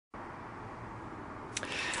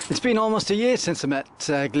It's been almost a year since I met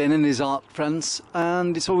Glyn and his art friends,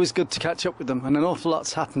 and it's always good to catch up with them. And an awful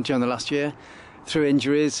lot's happened during the last year through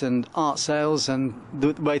injuries and art sales, and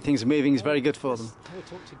the way things are moving is very good for them.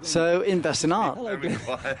 So invest in art. Hello, Glyn.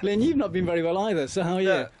 Glyn, you've not been very well either, so how are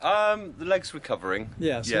you? The leg's recovering.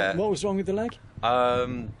 Yeah, so what was wrong with the leg?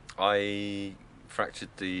 I fractured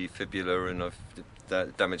the fibula and I've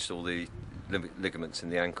damaged all the ligaments in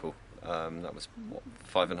the ankle. That was, what,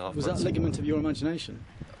 5.5 months? Was that ligament of your imagination?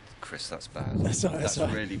 Chris, that's bad. Sorry, that's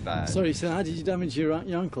really bad. Sorry, so how did you damage your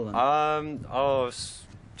ankle then? I was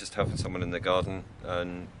just helping someone in their garden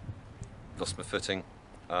and lost my footing.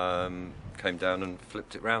 Came down and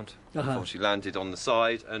flipped it round. Unfortunately landed on the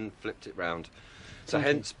side and flipped it round. So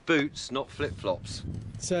hence boots, not flip-flops.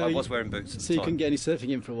 So I was wearing boots at the time. So you couldn't get any surfing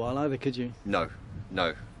in for a while either, could you? No.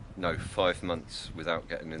 5 months without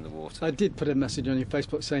getting in the water. I did put a message on your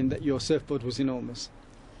Facebook saying that your surfboard was enormous.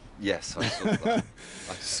 Yes, I saw that.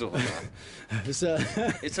 I saw that.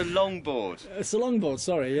 It's a longboard. It's a longboard,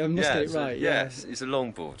 sorry, I must get it right. Yes, it's a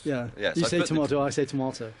longboard. Yeah. Yes, you say tomato, I say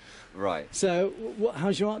tomato. Right. So,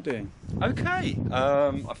 how's your art doing? Okay.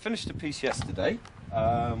 I finished a piece yesterday,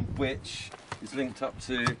 which is linked up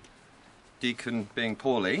to Deacon being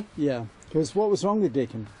poorly. Yeah. Because what was wrong with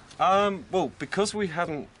Deacon? Well, because we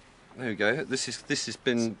hadn't. There we go. This has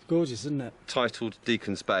been it's gorgeous, isn't it? Titled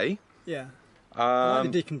Deacon's Bay. Yeah. I like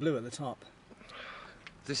the Deacon blue at the top.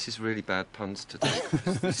 This is really bad puns today.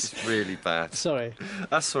 This is really bad. Sorry.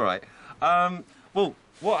 That's all right. Well,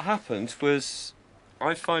 what happened was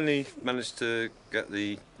I finally managed to get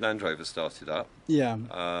the Land Rover started up. Yeah.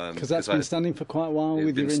 Because that's been standing for quite a while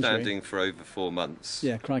with your injury. It's been standing for over 4 months.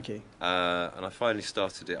 Yeah, crikey. And I finally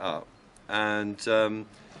started it up, and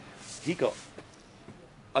he got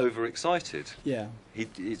overexcited. Yeah.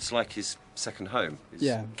 It's like his second home.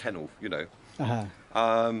 His kennel, you know.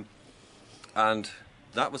 And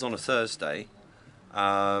that was on a Thursday,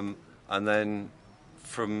 and then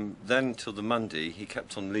from then till the Monday he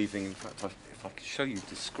kept on leaving. In fact, if I could show you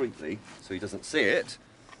discreetly so he doesn't see it,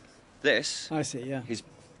 this I see, yeah.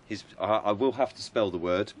 I will have to spell the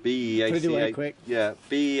word B-E-A-C-H. Yeah,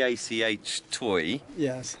 B-E-A-C-H toy.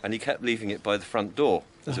 Yes. And he kept leaving it by the front door.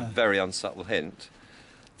 It's a very unsubtle hint.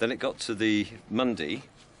 Then it got to the Monday,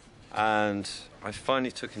 and I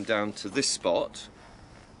finally took him down to this spot,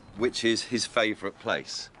 which is his favourite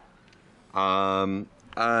place. And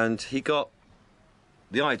he got...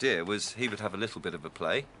 The idea was he would have a little bit of a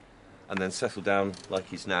play and then settle down like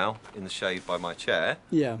he's now in the shade by my chair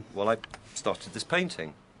while I started this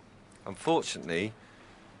painting. Unfortunately,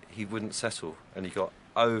 he wouldn't settle, and he got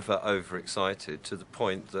overexcited to the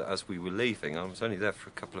point that as we were leaving, I was only there for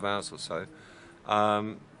a couple of hours or so,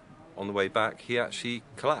 on the way back he actually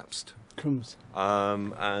collapsed. Crumbs.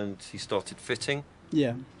 And he started fitting.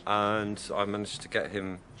 Yeah. And I managed to get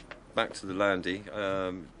him back to the landy.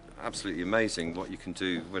 Absolutely amazing what you can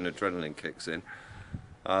do when adrenaline kicks in.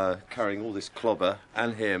 Carrying all this clobber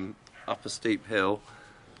and him up a steep hill.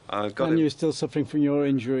 And you were still suffering from your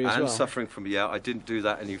injury as well? And suffering from, I didn't do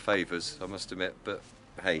that any favours, I must admit, but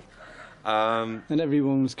hey. And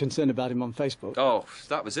everyone was concerned about him on Facebook. Oh,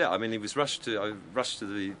 that was it. I mean, I rushed to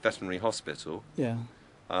the veterinary hospital. Yeah.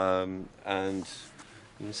 And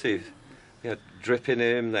you can see, they had drip in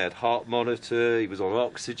him, they had heart monitor, he was on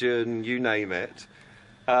oxygen, you name it.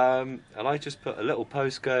 And I just put a little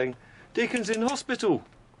post going, Deacon's in hospital.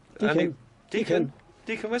 Deacon.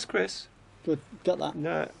 Deacon, where's Chris? Good, got that.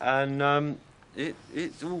 No, and it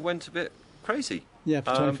all went a bit crazy. Yeah,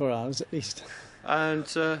 for 24 hours at least. And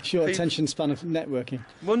short attention span of networking.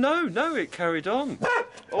 Well, no, it carried on.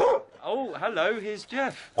 oh, hello, here's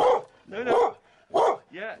Jeff. No.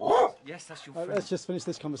 Yeah, yes, that's your friend. Let's just finish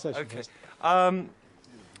this conversation. Okay.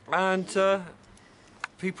 And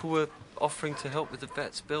people were offering to help with the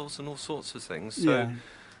vet's bills and all sorts of things. So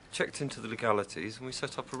checked into the legalities, and we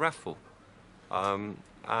set up a raffle. And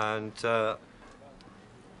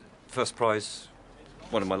first prize,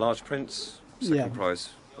 one of my large prints. Second prize,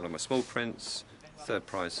 one of my small prints. Third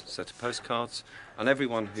prize, set of postcards. And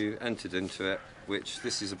everyone who entered into it, which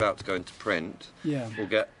this is about to go into print, will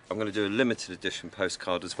get. I'm going to do a limited edition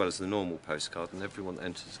postcard as well as the normal postcard, and everyone that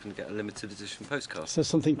enters is going to get a limited edition postcard. So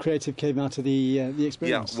something creative came out of the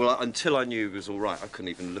experience. Yeah. Well, until I knew it was all right, I couldn't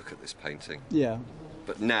even look at this painting. Yeah.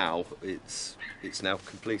 But now it's now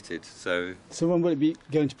completed. So when will it be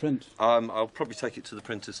going to print? I'll probably take it to the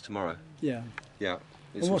printers tomorrow. Yeah. Yeah.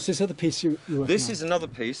 And what's this other piece you're working on? This is another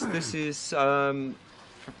piece. This is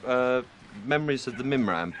Memories of the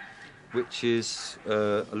Mimram, which is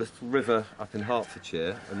a little river up in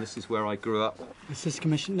Hertfordshire, and this is where I grew up. Is this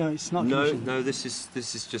commissioned? No, it's not commissioned. No, this is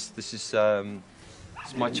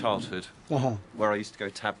is my childhood, where I used to go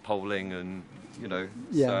tadpoling and, you know,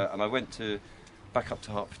 so, and I went back up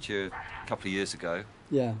to Hertfordshire a couple of years ago.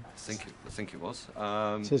 Yeah. I think it was.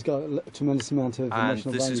 So it's got a tremendous amount of emotional value.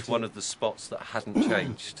 And this is one of the spots that hadn't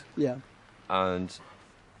changed. Yeah. And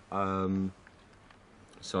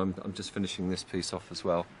so I'm just finishing this piece off as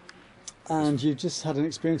well. And you just had an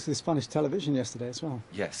experience with Spanish television yesterday as well.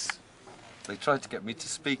 Yes. They tried to get me to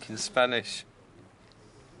speak in Spanish.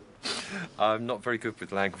 I'm not very good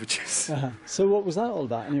with languages. So what was that all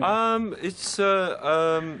about anyway? I've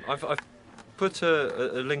put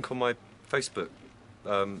a link on my Facebook,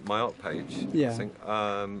 my art page, I think,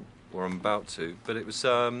 or I'm about to. But it was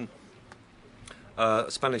a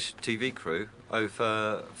Spanish TV crew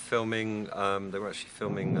over filming. They were actually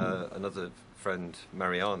filming another friend,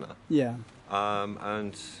 Mariana. Yeah.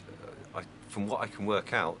 And from what I can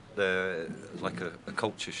work out, they're like a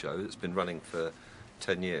culture show that's been running for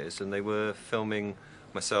 10 years, and they were filming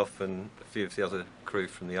myself and a few of the other crew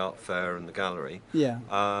from the art fair and the gallery. Yeah.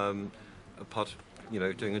 A part of, you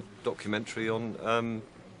know, doing a documentary on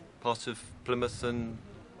part of Plymouth and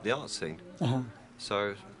the art scene.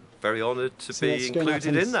 So very honoured to be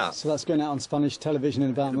included in that. So that's going out on Spanish television in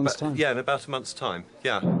about a month's time? Yeah, in about a month's time,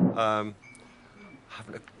 yeah.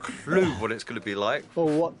 Haven't a clue what it's going to be like.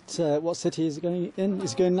 Or what city is it going in?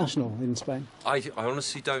 Is it going national in Spain? I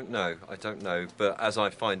honestly don't know. I don't know. But as I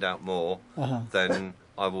find out more, then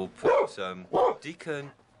I will put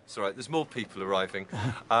Deacon. It's all right. There's more people arriving.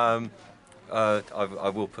 I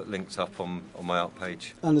will put links up on my art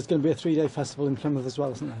page. And there's going to be a 3-day festival in Plymouth as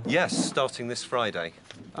well, isn't there? Yes, starting this Friday.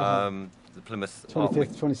 The Plymouth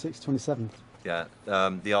 25th, 26th, 27th. Yeah,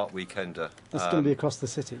 the Art Weekender. That's going to be across the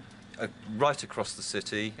city. Right across the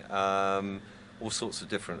city, all sorts of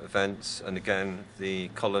different events, and again the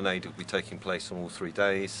colonnade will be taking place on all 3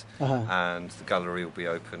 days, and the gallery will be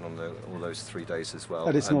open on all those 3 days as well.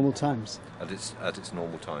 At its normal times? At its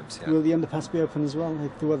normal times, yeah. Will the underpass be open as well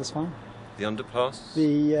if the weather's fine? The underpass?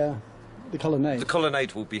 The colonnade? The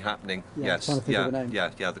colonnade will be happening, yes. I'm trying to think of a name.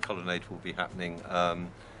 Yeah, the colonnade will be happening.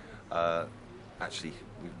 Actually,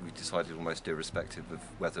 we decided almost irrespective of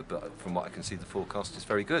weather, but from what I can see, the forecast is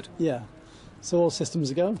very good. Yeah. So all systems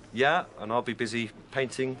are go? Yeah, and I'll be busy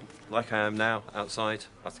painting like I am now outside.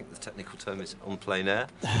 I think the technical term is on plein air.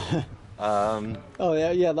 Oh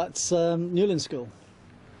yeah, that's Newland School.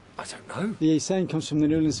 I don't know. The saying comes from the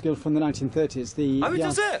Newland School from the 1930s.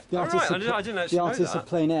 Does it? The artists I didn't actually know that. The artists of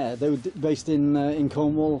plein air. They were based in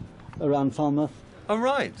Cornwall, around Falmouth. Oh,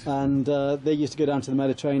 right. And they used to go down to the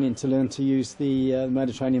Mediterranean to learn to use the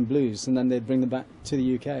Mediterranean blues, and then they'd bring them back to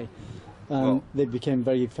the UK. They became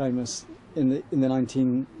very famous in the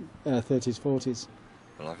 1930s, 40s.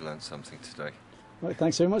 Well, I've learned something today. Right,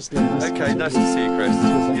 thanks very much, Glyn. Okay, nice to see you, Chris.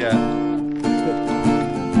 Yeah.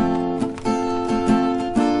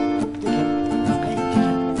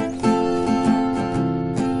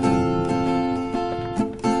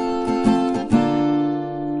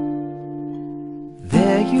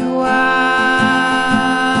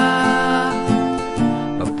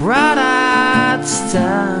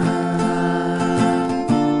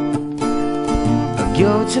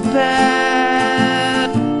 Go to bed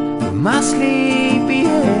with my sleepy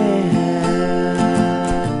head.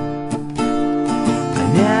 I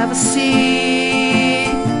never see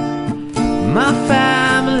my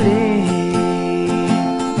family,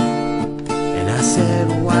 and I said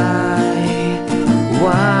why,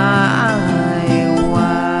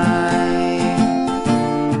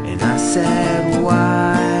 and I said why.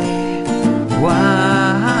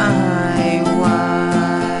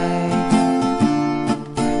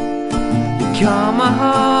 Come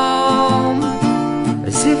home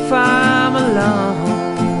as if I'm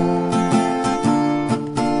alone,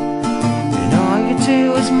 and all you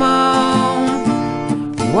do is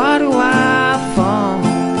moan. Why do I phone?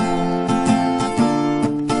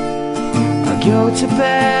 I go to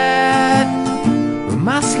bed with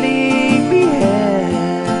my sleepy head,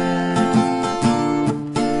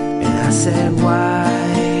 and I said why?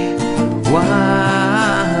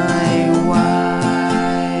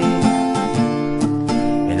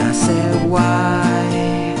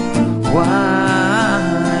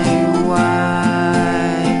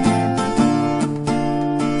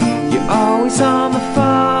 You're always on the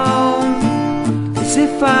phone as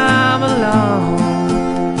if I'm alone.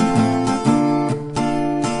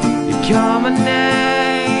 You call my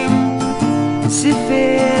name as if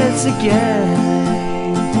it's a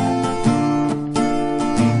game.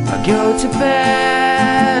 I go to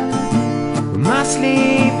bed with my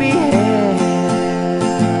sleepy head,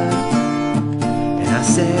 and I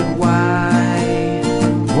said why?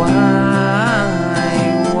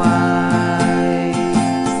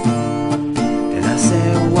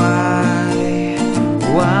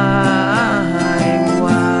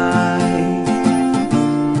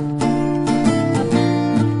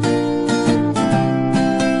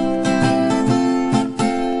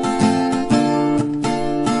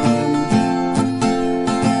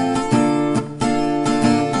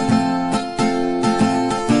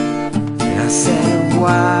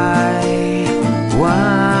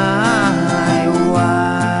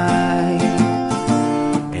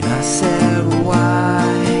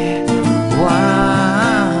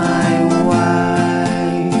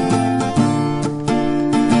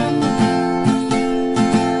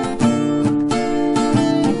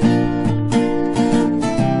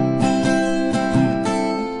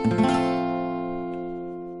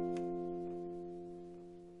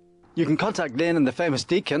 You can contact Glyn and the famous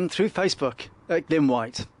Deacon through Facebook at Glyn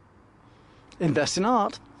White. Invest in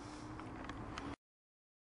art.